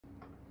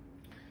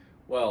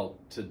Well,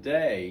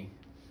 today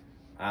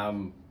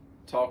I'm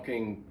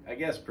talking, I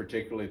guess,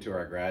 particularly to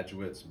our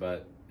graduates,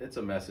 but it's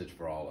a message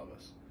for all of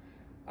us.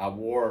 I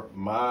wore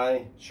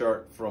my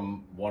shirt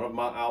from one of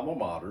my alma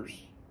maters,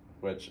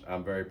 which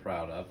I'm very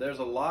proud of. There's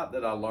a lot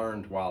that I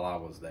learned while I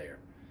was there.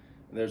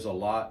 There's a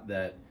lot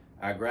that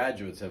our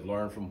graduates have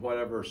learned from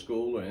whatever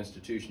school or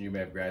institution you may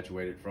have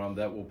graduated from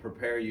that will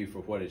prepare you for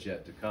what is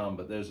yet to come.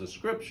 But there's a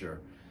scripture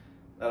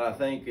that I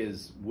think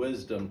is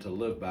wisdom to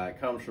live by.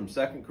 It comes from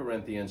 2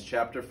 Corinthians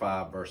chapter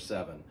 5, verse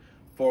 7.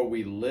 For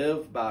we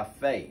live by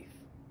faith,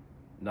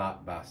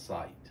 not by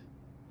sight.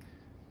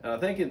 And I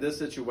think in this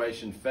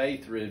situation,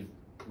 faith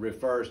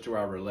refers to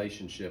our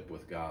relationship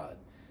with God.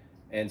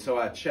 And so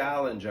I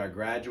challenge our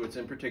graduates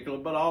in particular,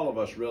 but all of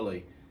us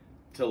really,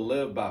 to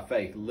live by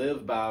faith,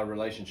 live by a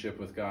relationship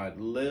with God,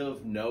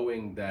 live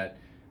knowing that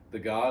the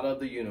God of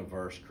the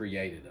universe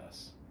created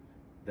us,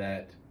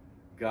 that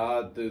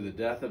God, through the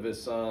death of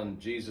his son,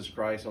 Jesus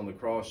Christ on the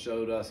cross,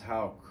 showed us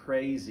how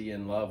crazy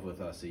in love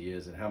with us he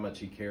is and how much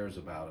he cares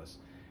about us.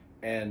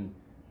 And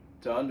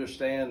to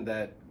understand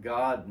that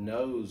God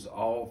knows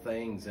all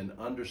things and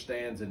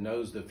understands and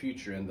knows the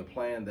future and the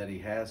plan that he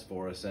has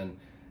for us. And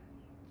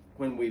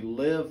when we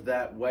live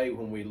that way,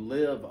 when we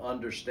live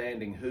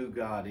understanding who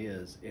God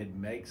is, it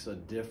makes a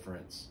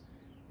difference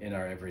in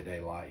our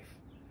everyday life.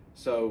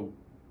 So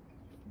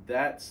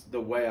that's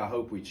the way I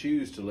hope we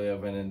choose to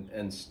live. And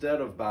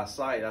instead of by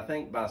sight, I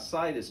think by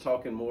sight is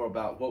talking more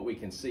about what we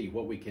can see,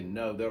 what we can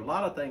know. There are a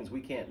lot of things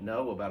we can't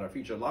know about our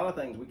future, a lot of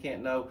things we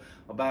can't know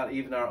about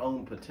even our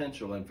own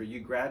potential. And for you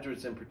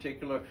graduates in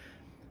particular,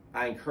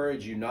 I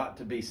encourage you not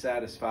to be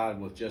satisfied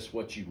with just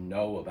what you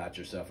know about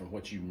yourself and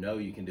what you know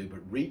you can do, but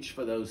reach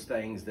for those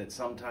things that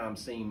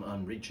sometimes seem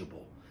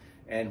unreachable.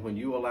 And when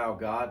you allow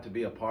God to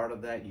be a part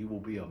of that, you will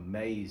be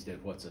amazed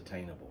at what's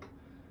attainable.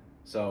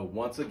 So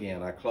once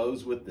again, I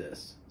close with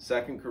this,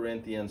 2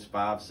 Corinthians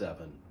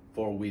 5:7,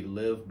 for we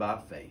live by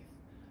faith,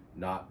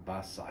 not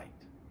by sight.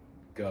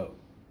 Go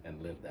and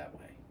live that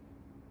way.